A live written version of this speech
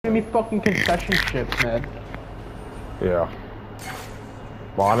giving me fucking concession chips, man. Yeah.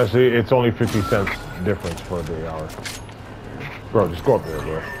 Well, honestly, it's only 50 cents difference for the hour. Bro, just go up there,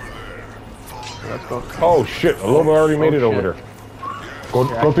 bro. Let's go. Oh shit! A little bit already made it over there.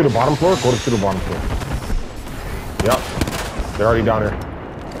 Go through the bottom floor. Go through the bottom floor. Yep. They're already down here.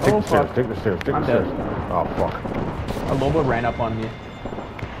 Take the stairs. Take the stairs. Take the stairs. Oh fuck. A Loba ran up on me.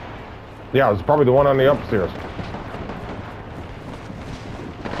 Yeah, it was probably the one on the upstairs.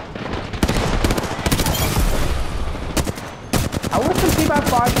 I want to see about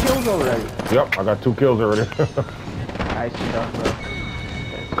 5 kills already. Yep, I got 2 kills already. Nice stuff, bro.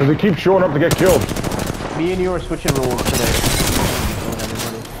 Because they keep showing up to get killed. Me and you are switching roles today.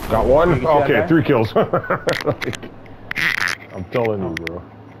 Got one? Okay, 3 kills. Like, I'm telling you, bro.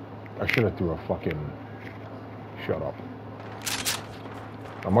 I should have threw a fucking... Shut up.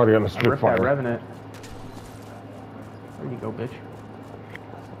 I'm already on the Spitfire. That Revenant. There you go, bitch.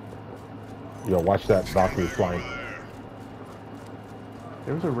 Yo, watch that Valkyrie flying.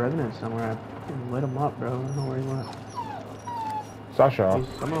 There was a Revenant somewhere. I fucking lit him up, bro. I don't know where he went. Sasha. He's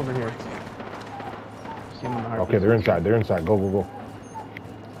someone over here. See him in the heart. Okay, they're inside. They're inside. Go, go, go.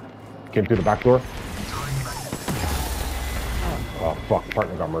 Came through the back door. Oh, fuck.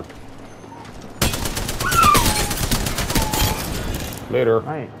 Partner got murked. Later.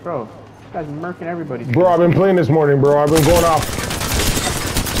 Right, bro. This guy's murking everybody. Bro, I've been playing this morning, bro. I've been going off.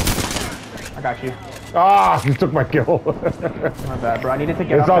 I got you. Ah, you took my kill. My bad, bro. I needed to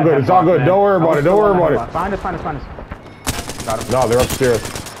get It's all good. It's all good. Don't worry about it. Don't worry about it. Find us, find us, find us. Got him. No, they're upstairs.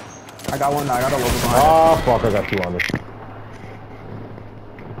 I got one. I got a little behind. Ah, fuck. I got 2 on me.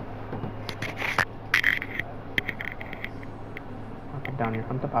 Come down here.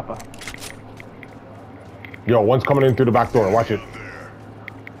 Come to Papa. Yo, one's coming in through the back door. Watch it.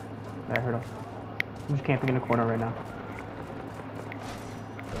 I heard him. I'm just camping in the corner right now.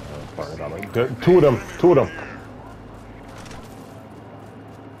 Two of them. 2 of them.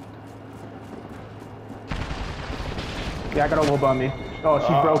 Yeah, I got a Loba on me. Oh,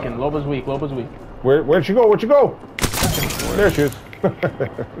 she's broken. Loba's weak. Loba's weak. Where'd she go? Where'd she go? There she is.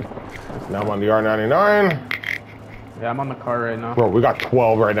 Now I'm on the R99. Yeah, I'm on the car right now. Bro, we got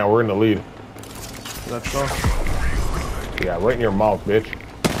 12 right now. We're in the lead. Let's go. Yeah, right in your mouth, bitch.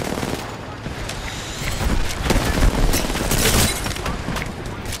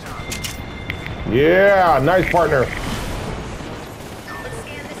 Yeah, nice partner. Let's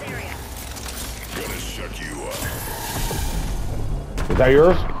scan this area. Gonna shut you up. Is that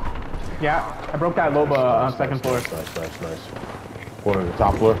yours? Yeah, I broke that Loba on second floor. Nice. Going to the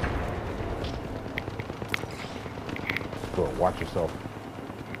top floor. Bro, watch yourself.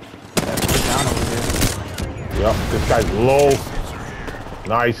 Yeah, put down over here. Yep, this guy's low.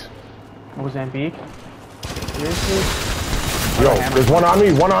 Nice. What was Zambique? Seriously? Yo, there's one on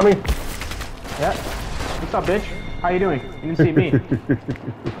me. One on me. Yeah. What's up, bitch? How you doing? You didn't see me.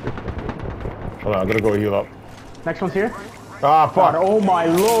 Hold on, I'm gonna go heal up. Next one's here. Ah, fuck. God, oh my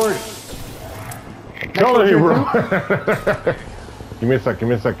lord. Telling you, bro. Give me a sec. Give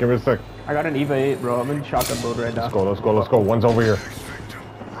me a sec. Give me a sec. I got an EVA 8, bro. I'm in shotgun mode right now. Let's go. Let's go. Let's go. One's over here.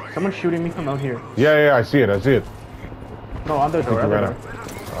 Someone's shooting me from out here. Yeah, I see it. I see it. No, on the door. Right.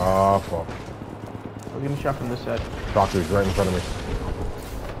 Ah, fuck. I'll give him a shot from this side. Doctor's right in front of me.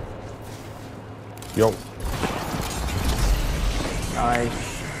 Yo.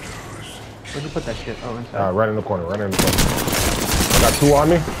 Nice. Where'd you put that shit? Oh, inside. Right in the corner. Right in the corner. I got 2 on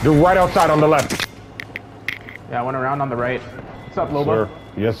me. They're right outside on the left. Yeah, I went around on the right. What's up, Loba? Sir.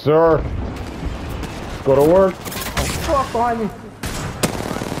 Yes, sir. Let's go to work. Oh, fuck, behind me.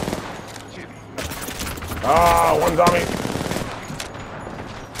 Ah, one's on me.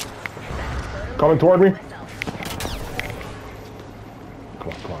 Coming toward me.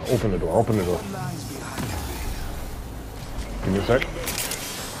 Come on. Open the door. Open the door. Give me a sec.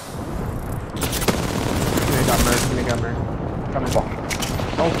 They got murdered. Coming. Fuck.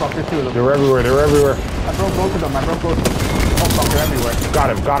 Oh, fuck, there's 2 of them. They're everywhere. They're everywhere. I broke both of them. Oh, fuck, they're everywhere.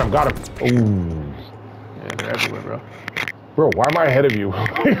 Got him. Ooh. Yeah, they're everywhere, bro. Bro, why am I ahead of you?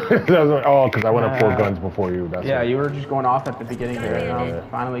 Oh, because I went up 4 guns before you. That's yeah, it. you were just going off at the beginning there. Yeah.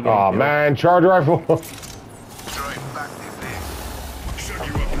 Finally getting Oh, man. Charge rifle. Shut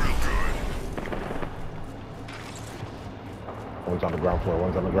you up real good. One's on the ground floor.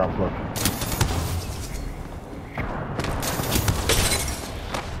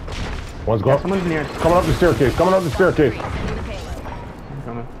 One's going. Someone's near. Coming up the staircase. I'm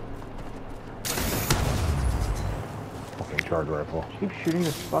coming. Fucking charge rifle. Keep shooting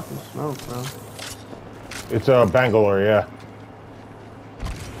this fucking smoke, bro. It's Bangalore, yeah.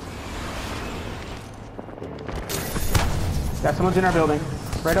 Yeah, someone's in our building.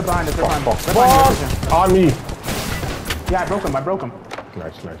 Right up behind us. Right behind Fuck, right behind you, fuck. On me. Yeah, I broke him. I broke him.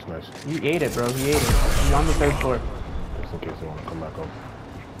 Nice, nice, nice. You ate it, bro. He ate it. He's on the 3rd floor. Just in case they want to come back up.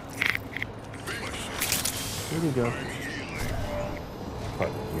 Here we go.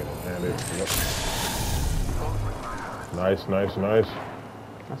 Right, get it, and it, yep. Nice, nice, nice.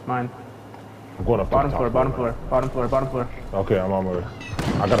 That's mine. I'm going up to Bottom the top floor, bottom floor, bottom floor, bottom floor. Okay, I'm on my way.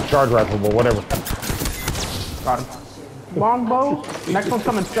 I got a charge rifle, but whatever. Got him. Longbow. Next one's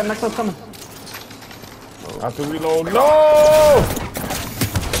coming. Next one's coming. I have to reload. No!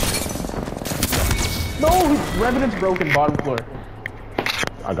 No, his Revenant's broken. Bottom floor.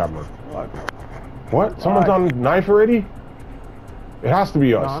 I got one. What? Someone's on knife already? It has to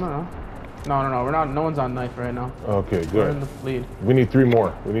be us. No. We're not. No one's on knife right now. Okay, We're in good. the lead. We need 3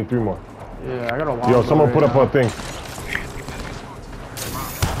 more. We need 3 more. Yeah, I got a long. Yo, someone put up a thing.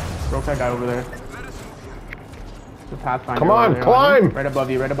 Broke that guy over there. The Pathfinder. Come on, over there, climb! Right above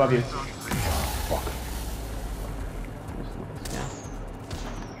you. Right above you. Fuck. Yeah.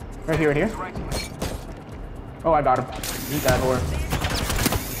 Right here. Right here. Oh, I got him. Eat that whore.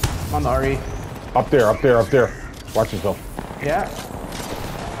 I'm on the RE. Up there, up there, up there. Watch yourself. Yeah.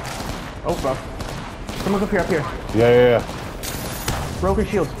 Oh, fuck. Someone's up here, up here. Yeah. Broken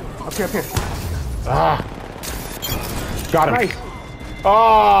shield. Up here, up here. Ah. Got him. Nice.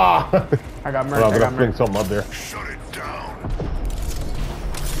 Ah. I got I'm murked. I gonna got fling murked. something up there. Shut it down.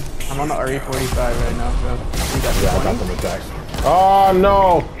 I'm on the RE45 right now, so we got Yeah, I got them attacked. Oh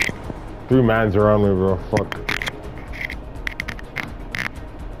no! 3 mans are on me, bro. Fuck.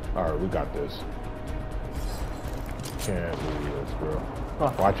 Alright, we got this. Can't do this, bro.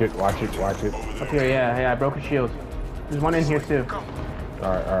 Fuck. Watch it, watch it, watch it. Up here, yeah, I broke a shield. There's one in here too.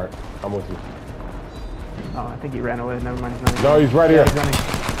 Alright. I'm with you. Oh, I think he ran away. Never mind. He's not No, he's right yeah, here. he's running.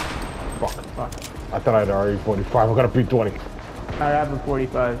 Fuck. Fuck. I thought I had RE45. I got a P20. I have a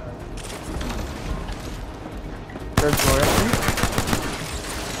 45. 3rd floor.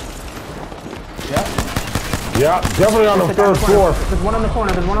 Yeah. Yeah, definitely on the There's a guy on 3rd the floor. corner. There's one on the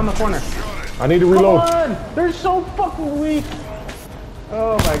corner. There's one on the corner. I need to reload. Come on! They're so fucking weak.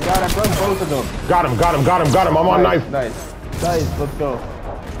 Oh my god, I broke both of them. Got him. I'm on knife. Nice. Let's go.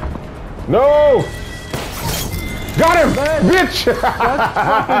 No! Got him! Bitch! Let's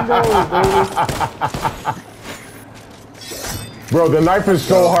fucking go, baby. Bro, the knife is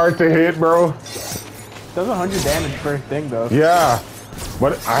so hard to hit, bro. Does 100 damage first thing though. Yeah.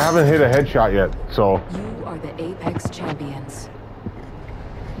 But I haven't hit a headshot yet, so. You are the Apex champions.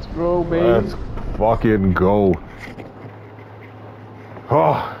 Let's go, baby. Let's fucking go.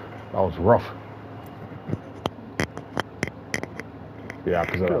 Oh, that was rough. Yeah,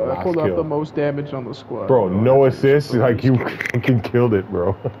 because of that I last pulled out the kill. most damage on the squad. Bro, no assist, like you fucking killed it,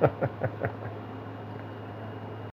 bro.